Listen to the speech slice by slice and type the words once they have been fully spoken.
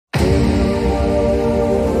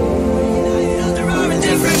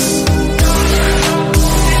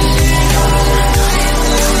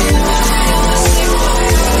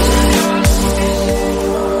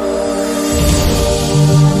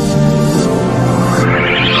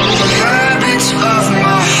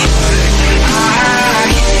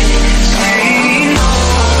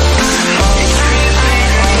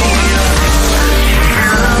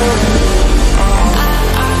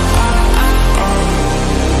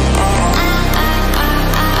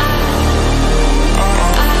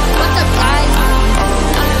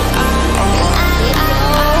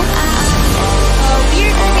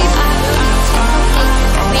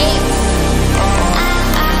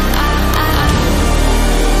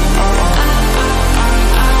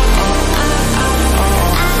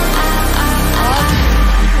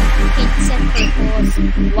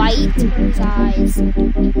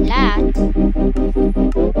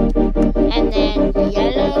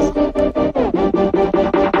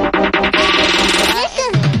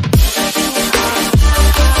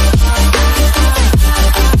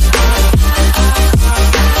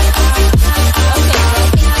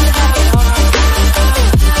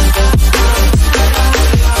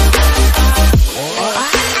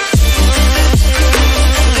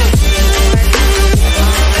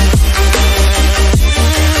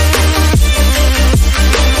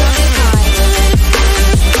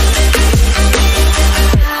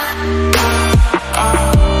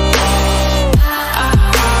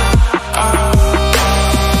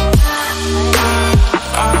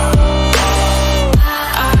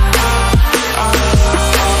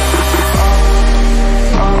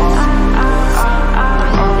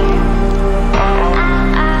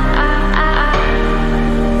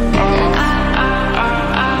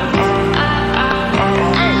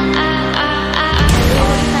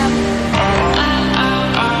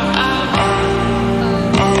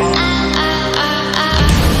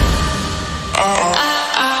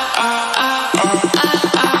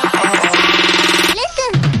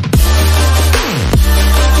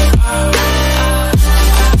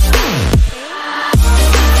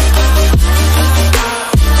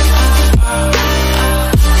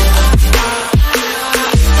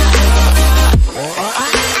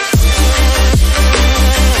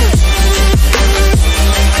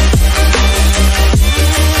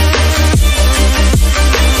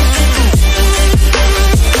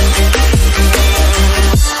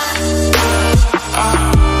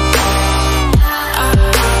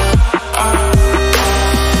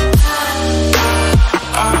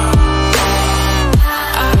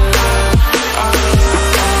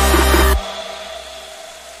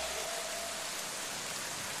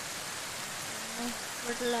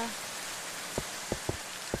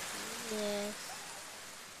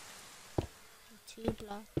2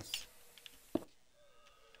 blocks.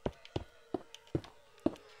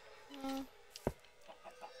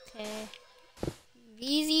 Okay.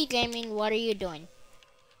 VZ Gaming, what are you doing?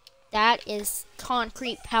 That is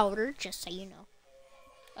concrete powder, just so you know.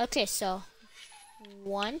 Okay, so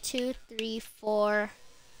 1, 2, 3, 4.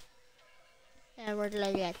 And we're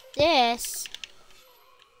looking at this.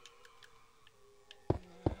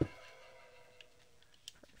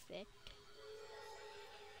 Perfect.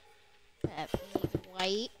 That made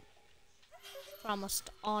white for almost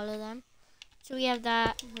all of them. So we have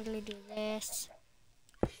that. We're gonna do this.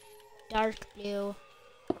 Dark blue.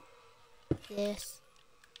 This.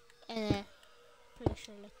 And then pretty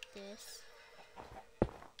sure like this.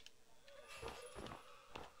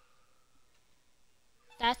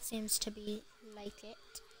 That seems to be like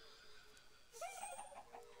it.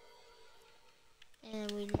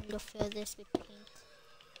 And we need to fill this with paint.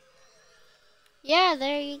 Yeah,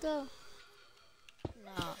 there you go.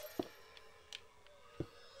 No.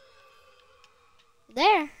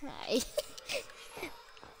 There.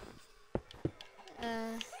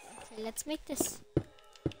 Okay, let's make this.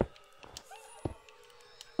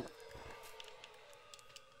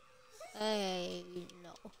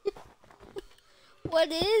 No.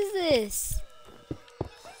 What is this? I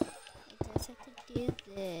guess I could do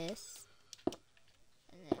this.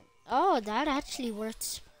 And then, oh, that actually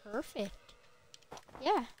works perfect.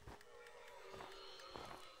 Yeah.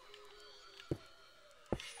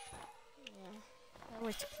 Yeah, that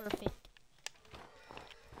works perfect.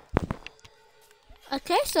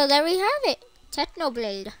 Okay, so there we have it.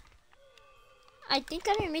 Technoblade. I think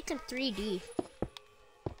I'm gonna make him 3D.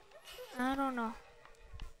 I don't know.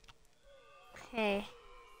 Okay.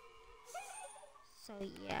 So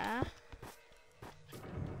yeah.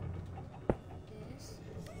 This.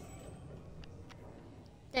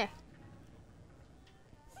 There.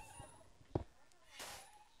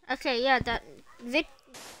 Okay, yeah, that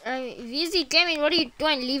VZ Gaming, what are you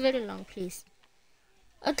doing? Leave it alone, please.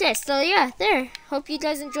 Okay, so yeah, there. Hope you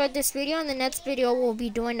guys enjoyed this video. In the next video, we'll be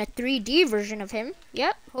doing a 3D version of him.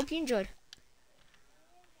 Yep, hope you enjoyed.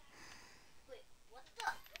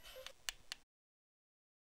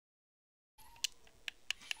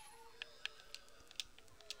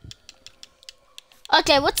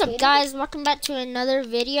 Okay, what's up guys? Welcome back to another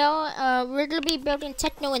video. We're gonna be building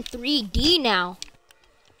Techno in 3D now.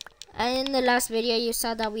 And in the last video you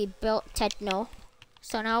saw that we built Techno.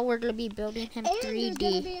 So now we're gonna be building him 3D. And there's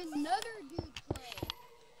gonna be another dude playing.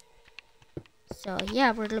 So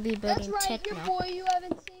yeah, we're gonna be building That's right, Techno. your boy you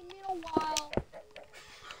haven't seen me in a while.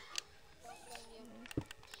 Don't blame you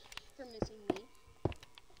for missing me.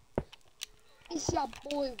 It's your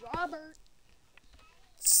boy Robert.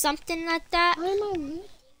 Something like that. Why am I listening?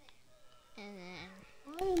 And then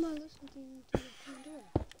Why am I listening to the door?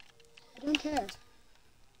 I don't care.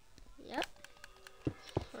 yep.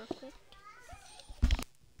 Perfect.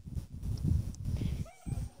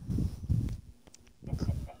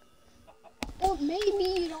 Or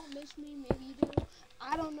maybe you don't miss me, maybe you do.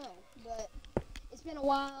 I don't know. But it's been a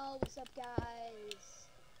while. What's up guys?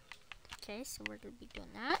 Okay, so we're gonna be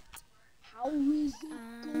doing that. How is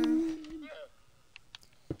it going?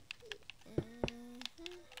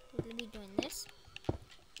 We're gonna be doing this.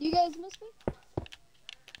 Do you guys miss me?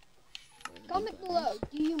 Comment below.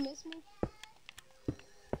 Do you miss me?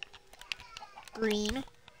 Green.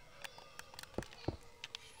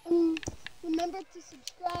 Remember to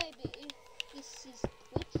subscribe if this is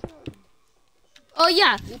Twitch or... Oh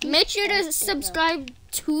yeah, make sure to subscribe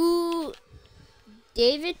to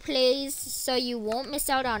David Playz so you won't miss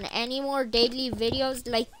out on any more daily videos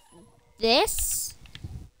like this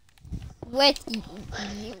with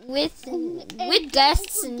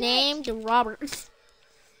guests named Robert.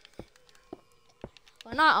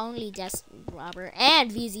 Well, not only just Robert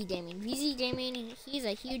and VZ Gaming. VZ Gaming, he's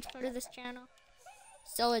a huge part of this channel.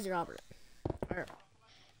 So is Robert.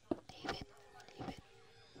 David.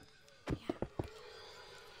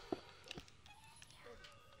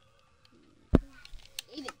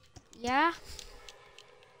 Yeah.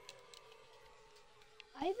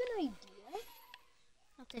 I have an idea.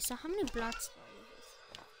 Okay, so how many blocks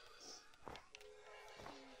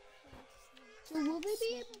So will they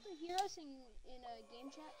be able to hear us in a game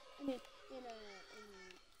chat?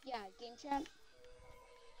 Yeah, game chat.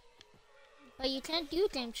 But you can't do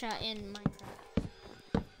game chat in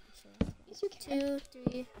Minecraft. Yes, you can. 2,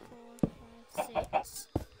 3, 4, 5, 6.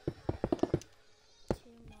 2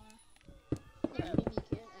 more. Yeah, maybe you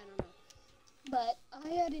can. I don't know. But I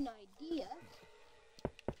had an idea.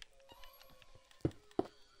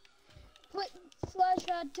 Put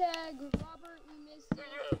 /hashtag Robert we missed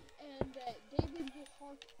it, and David will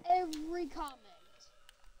heart every comment.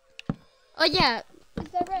 Oh yeah, Is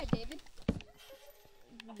that right, David?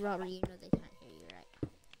 Robert, you know they can't hear you, right?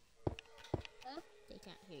 Huh? They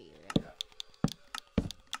can't hear you, right?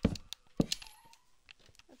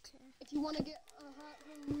 Okay. If you want to get a heart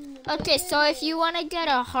from Okay, David, so if you want to get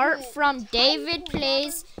a heart yeah, from type David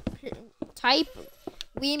Playz, type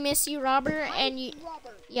 "We Miss You, Robert," and you,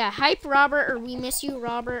 Robert. yeah, hype Robert or "We Miss You,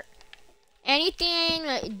 Robert."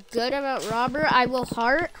 Anything good about Robert, I will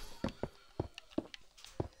heart.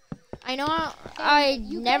 I know I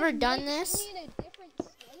never done this. See me in a different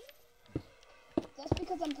skin? That's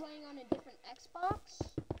because I'm playing on a different Xbox.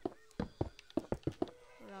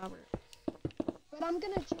 Robert. But I'm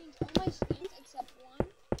gonna change all my skins except one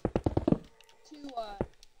to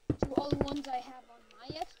all the ones I have on my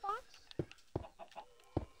Xbox.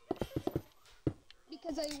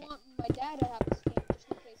 Because I want my dad to have a skin just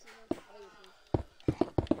in case he wants to play with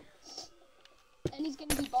me. And he's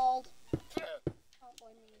gonna be bald. Well,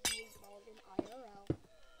 I mean, he is bald in IRL.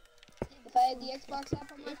 If I had the Xbox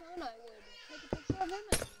app on my phone, I would take a picture of him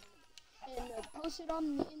and post it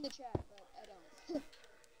in the chat, but I don't.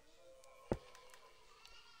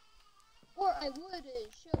 Or I would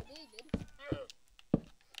show David,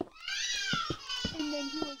 and then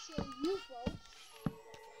he would show you folks,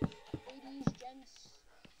 ladies, gents,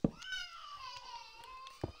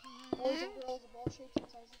 boys and girls of all shapes and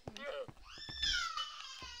sizes.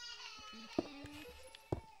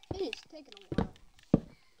 It is taking a while.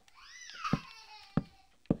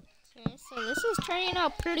 Okay, so this is turning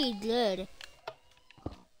out pretty good.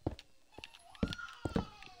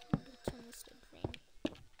 Turn this to green.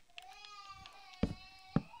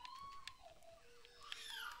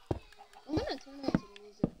 I'm gonna turn on some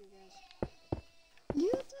music, you guys.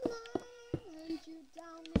 You tonight, and you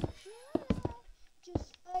down with your life, just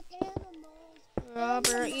like animals.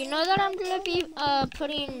 Robert, you know that I'm gonna be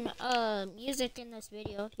putting music in this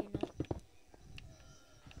video, you know.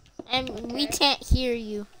 And we can't hear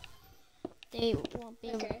you. They won't be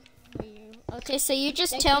able to hear you. Okay, so you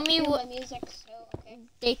just tell me what. Music, so, okay.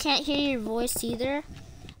 They can't hear your voice either.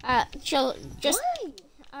 So just Why?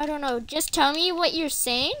 I don't know. Just tell me what you're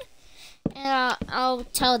saying, and I'll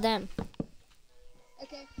tell them.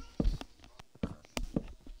 Okay.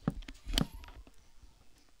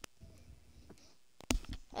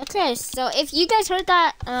 Okay, so if you guys heard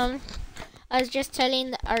that, I was just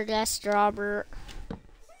telling our guest Robert.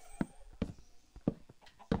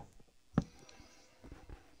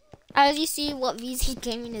 As you see what VZ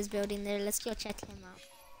Gaming is building there, let's go check him out.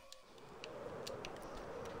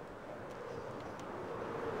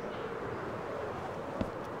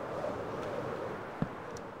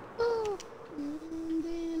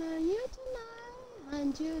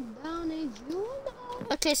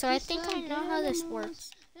 Okay, so I think I know how this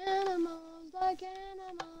works. Animals like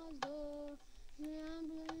animals do.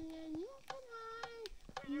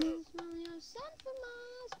 You smell your scent from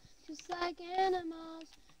us, just like animals.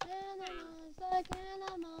 Animals like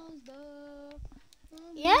animals do.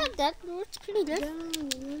 Yeah, that works pretty good.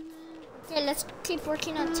 Okay, let's keep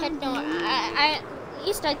working on techno. At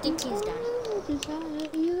least I think he's done.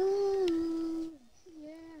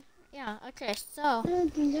 Yeah, okay, so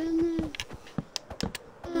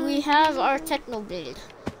we have our technoblade.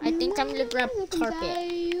 I think I'm gonna grab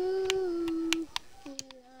carpet.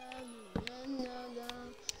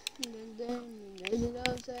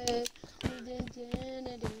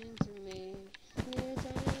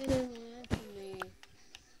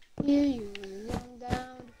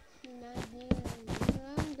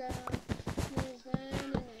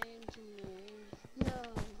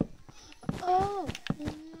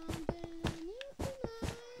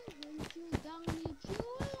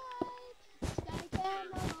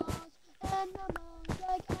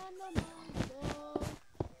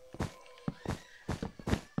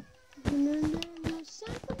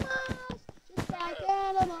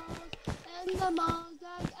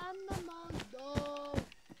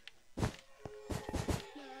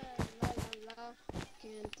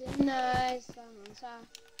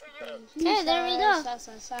 Okay, there we go.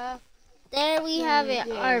 There we have it,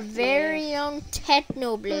 our very own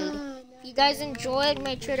technoblade. If you guys enjoyed,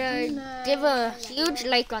 make sure to give a huge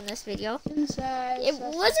like on this video. It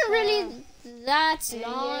wasn't really that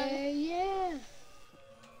long.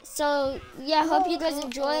 So, yeah, hope you guys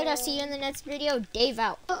enjoyed. I'll see you in the next video. Dave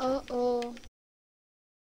out.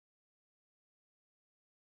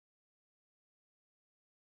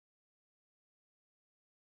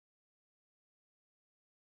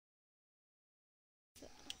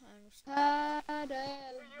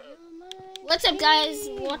 What's up, guys?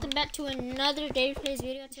 Welcome back to another Dave Plays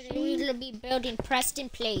video. Today we're going to be building Preston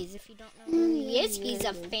Playz. If you don't know who he is, he's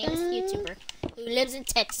a famous YouTuber who lives in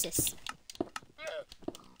Texas.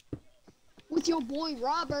 with your boy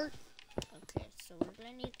Robert. Okay, so we're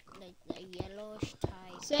gonna need like a yellowish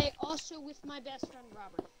type. Say also with my best friend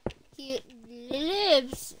Robert. He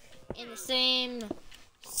lives in the same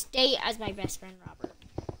state as my best friend Robert.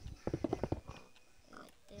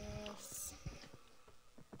 Like this.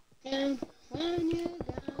 And when you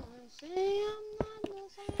gonna say I'm not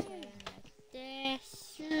listening,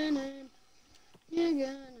 Turn like this. you're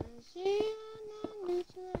gonna say I'm not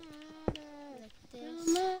listening. Like this.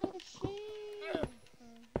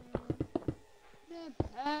 The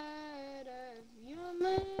part of your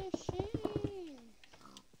machine.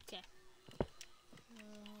 Okay.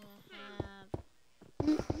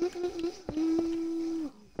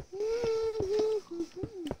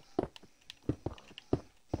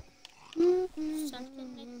 Something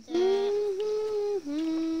like that.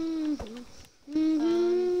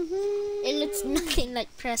 It looks nothing like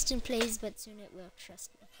Preston Playz, but soon it will,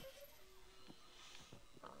 trust me.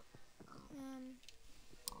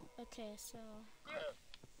 Okay, so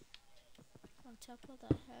on top of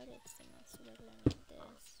the head, it's the next we're gonna need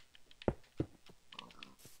this.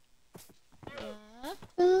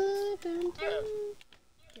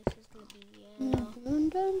 This is gonna be yellow.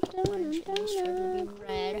 Orange, and this is gonna be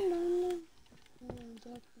red.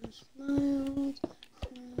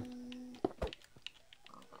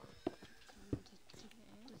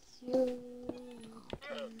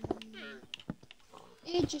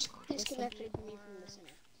 It just disconnected me from the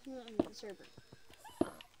center. The server.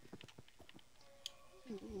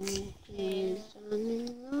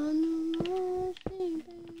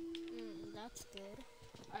 That's good.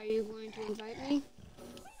 Are you going to invite me?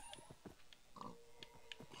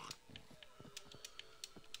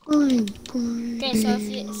 Okay, so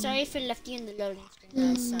sorry if I left you in the loading screen,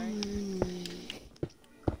 guys. Sorry.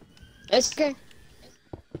 It's okay.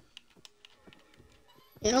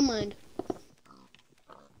 I don't mind.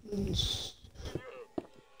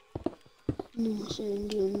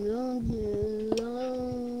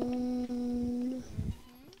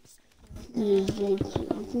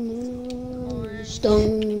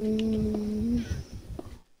 Stone.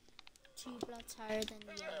 2 blocks higher than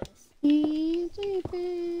the yellows.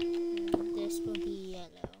 This will be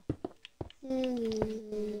yellow.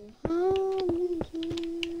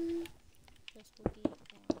 This will be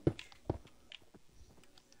orange.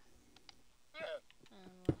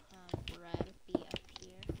 And we'll have red be up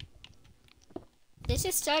here. This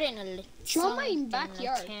is starting to look Show my something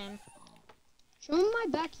backyard. like him. Show him my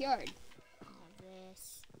backyard. Have this.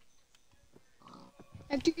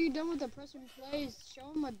 After you're done with the preston Playz,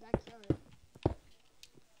 show him my backyard.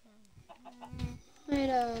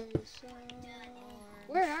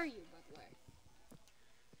 Where are you, by the way?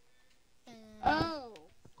 Oh.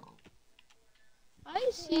 I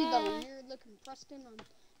see the weird looking Preston on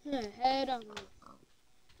the head on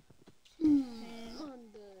the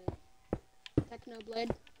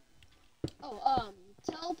technoblade. Oh,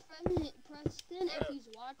 tell Preston if he's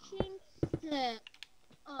watching that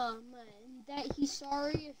he's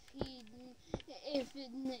sorry if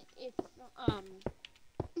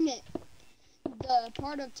the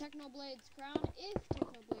part of Technoblade's crown, if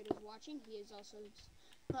Technoblade is watching, he is also,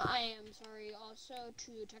 I am sorry also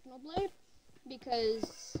to Technoblade,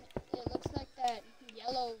 because it looks like that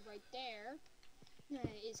yellow right there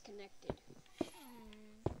is connected.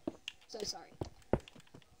 So sorry.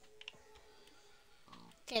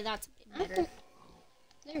 Okay, that's better.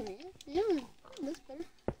 There we go. Yeah, that's better.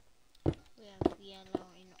 We have yellow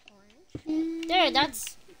and orange. There,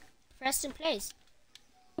 that's Preston Playz.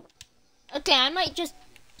 Okay, I might just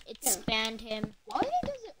expand him. Why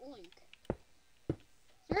does it oink? Is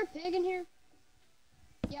there a pig in here?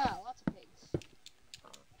 Yeah, lots of pigs.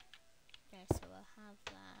 Okay, so we'll have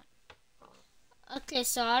that. Okay,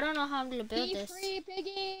 so I don't know how I'm gonna build Be this. free,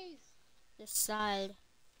 piggies! This side.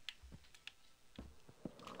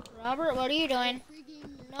 Robert, what are you doing?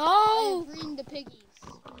 No! I'm freeing the piggies.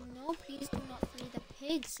 No, please do not free the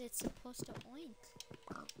pigs. It's supposed to oink.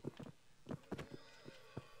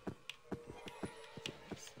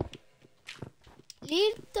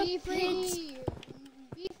 Leave the Be pigs. free!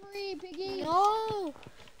 Be free, piggies! No!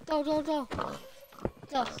 Go, go, go.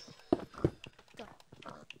 Go. Go.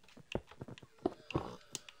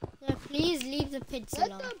 Yeah, please leave the pigs Let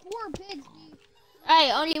alone. the poor pigs be.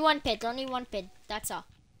 Hey, only one pig. Only one pig. That's all.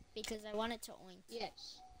 Because I want it to oink.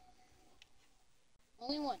 Yes.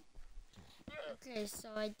 Only one. Okay, so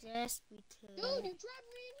I guess we could... Dude, you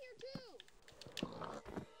trapped me in here too!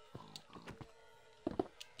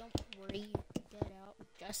 Don't worry, you can get out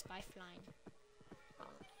just by flying.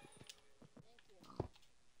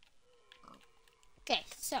 Okay,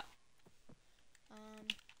 so...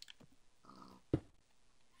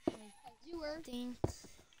 As you were. think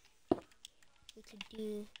we could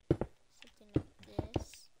do something like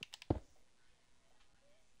this.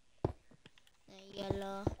 A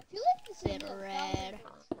yellow, I feel like this is bit the red.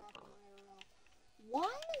 Why is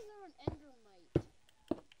there an endermite?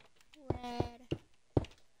 Red,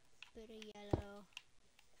 bit of yellow.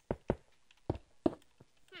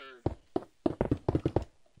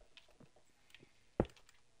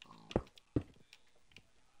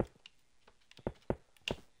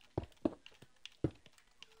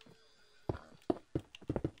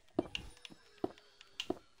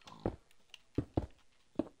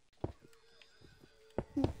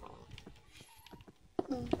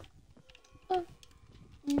 Something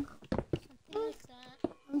like that.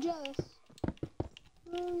 I'm jealous.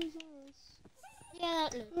 I'm jealous. Yeah,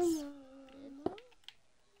 that looks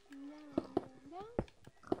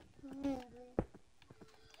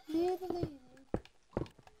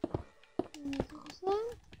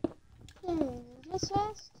good. Just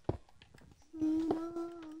fast.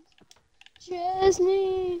 Just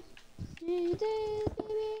me. You did,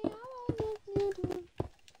 baby. I want you to.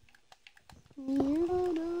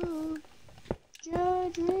 You don't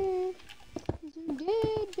judge me. You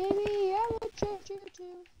did, baby. I will judge you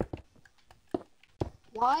too.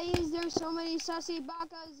 Why is there so many sussy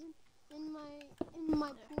bakas in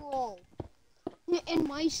my pool? In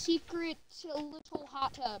my secret little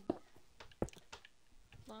hot tub.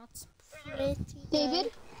 That's pretty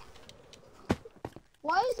David?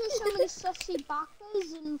 Why is there so many sussy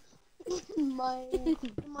bakas in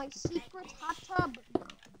my secret hot tub?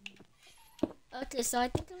 Okay, so I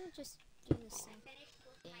think I'm just do the same thing.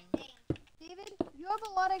 David, you have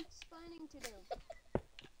a lot of explaining to do.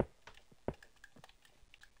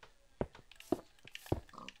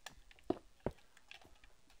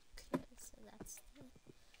 Okay, so that's the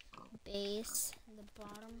base. The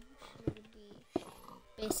bottom should be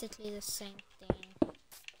basically the same thing.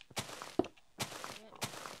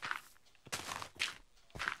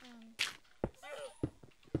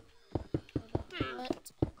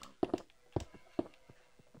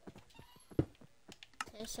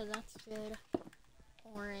 Okay, so that's good.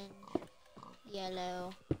 Orange,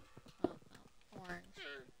 yellow, orange,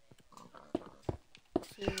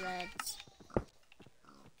 2 reds,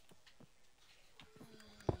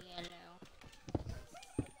 yellow.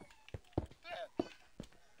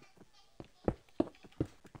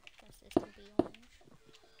 Guess this can be orange.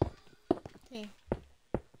 Okay.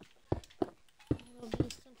 It'll be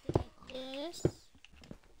something like this.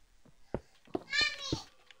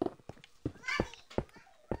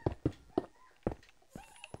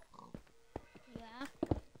 Yeah.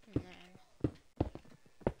 And then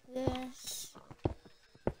this.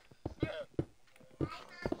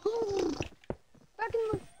 Back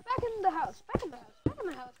in the house. Back in the house. Back in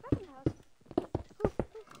the house. Back in the house.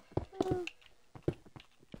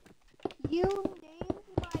 You named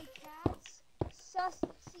my cats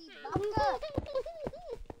Sussy Baka.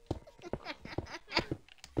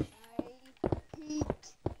 I hate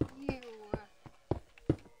you.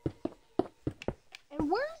 And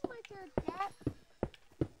where's my third cat?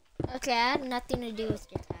 Okay, I had nothing to do with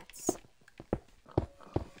your cats.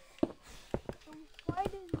 Why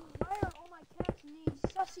are all my cats named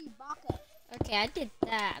Sussy Baka? Okay, I did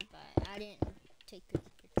that, but I didn't take your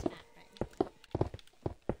cat right.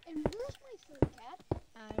 And where's my third cat?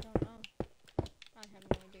 I don't know. I have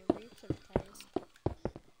no idea where your third cat is.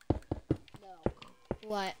 No.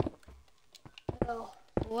 What? No.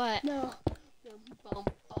 What? No. Bum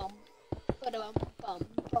bum. Ba-dum bum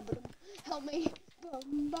ba-ba-dum. Help me.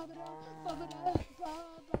 Bum ba-ba-da ba-ba-da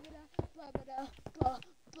ba-ba-da ba-ba-da ba-ba.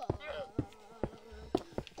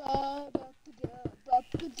 Ba-ba-da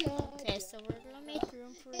ba-ba-da. Okay, so we're gonna make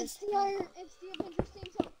room for It's this. it's the Avengers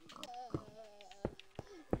theme song.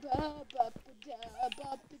 Ba-ba-da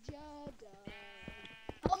ba-ba-da.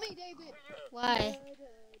 Help me, David. Why?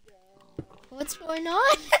 Ba-da-da. What's going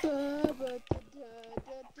on?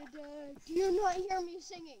 Do you not hear me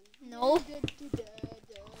singing? No.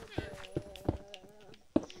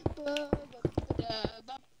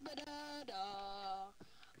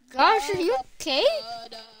 Gosh, are you okay?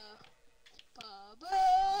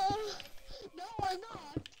 No, I'm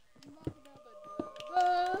not.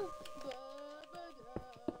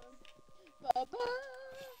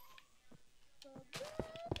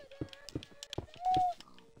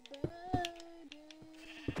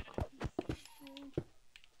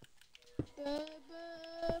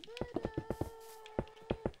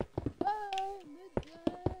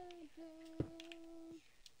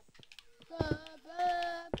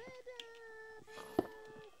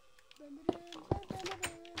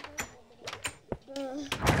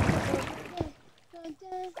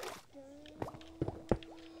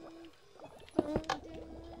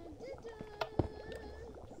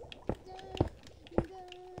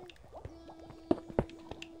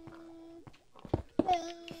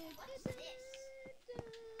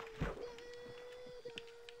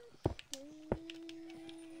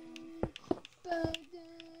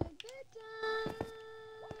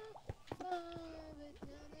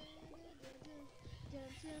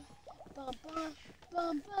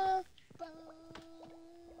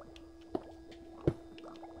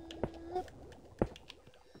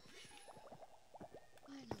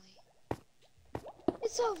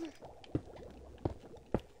 over.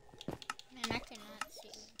 Man, I cannot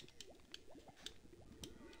see.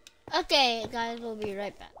 Okay, guys, we'll be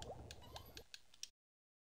right back.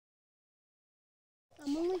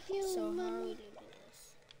 I'm only human. So how are we gonna do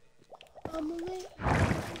this? I'm only human.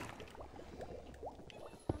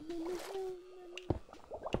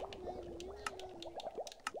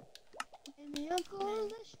 Maybe I'm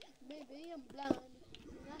foolish. Maybe I'm blind.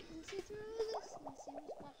 And I can see through this and see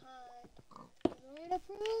what's behind. There's no way to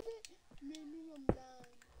prove it. Maybe I'm blind.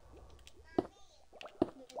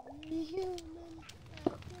 Maybe human.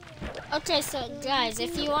 Okay, so guys,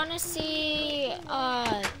 if you wanna see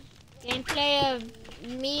gameplay of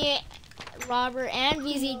me, Robert, and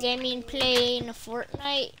VZ Gaming playing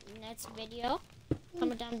Fortnite next video,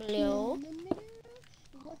 comment down below.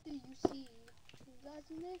 What do you see? Got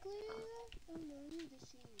to make clear. I know you to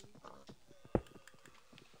see.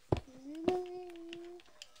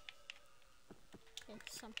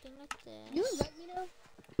 It's something like this. You invite me now?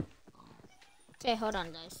 Okay, hold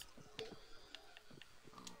on, guys.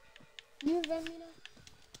 You invite me now?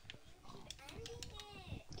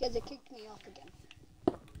 Because it kicked me off again.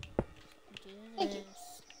 Thank you.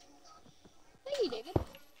 Thank you, David.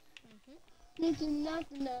 Nothing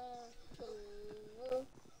to slow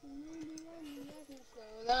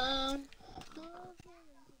down.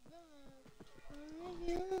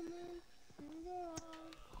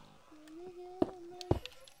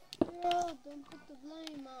 Don't put the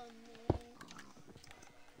blame on me.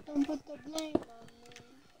 Don't put the blame on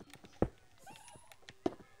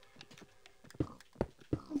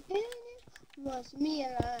me. Was me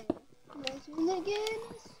alive? Was me again?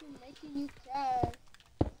 Making you cry.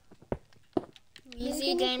 VZ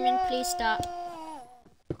Gaming, please stop.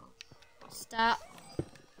 Stop.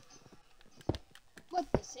 What,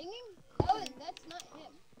 the singing? Oh, that's not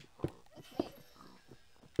him. That's me.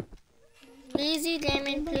 VZ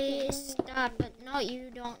Gaming, please stop. But no,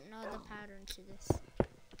 you don't know the pattern to this.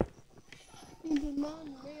 It's not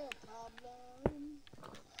real problem.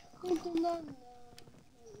 It's not.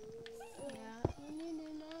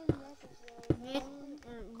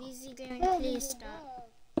 VZ Gaming, please stop.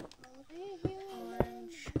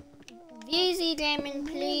 Orange. VZ Gaming,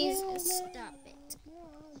 please stop it.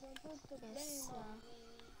 Yes,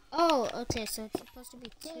 oh, okay, so it's supposed to be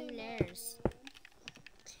 2 layers.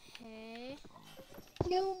 Okay.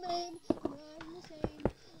 Human, I'm the same.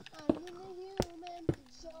 I'm only human,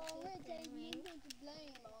 so it takes me to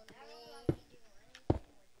blame on me.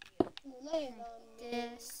 Blame on me.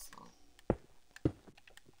 This.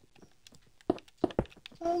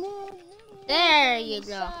 There you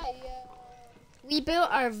go. We built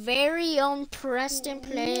our very own Preston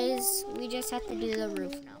Playz. We just have to do the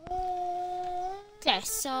roof now. Okay,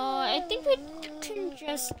 so I think we can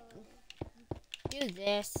just do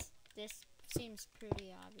this. This seems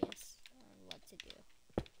pretty obvious on what to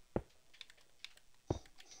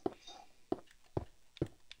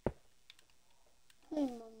do.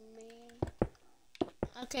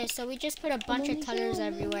 Okay, so we just put a bunch of colors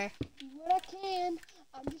everywhere. Do what I can.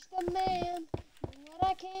 I'm just a man. Do what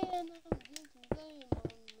I can. I'm just blame on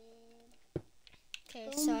me. Okay,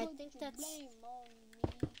 so I think that's.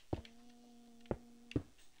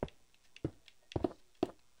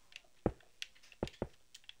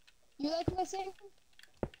 You like my singing?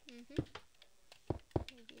 Do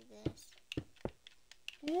this.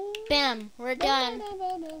 Bam, we're done.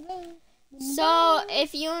 So,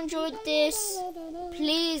 if you enjoyed this,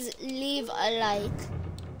 please leave a like.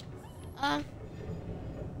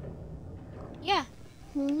 Yeah.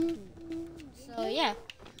 So, yeah.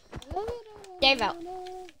 Dave out.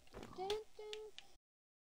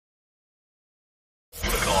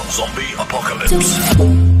 Zombie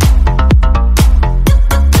apocalypse.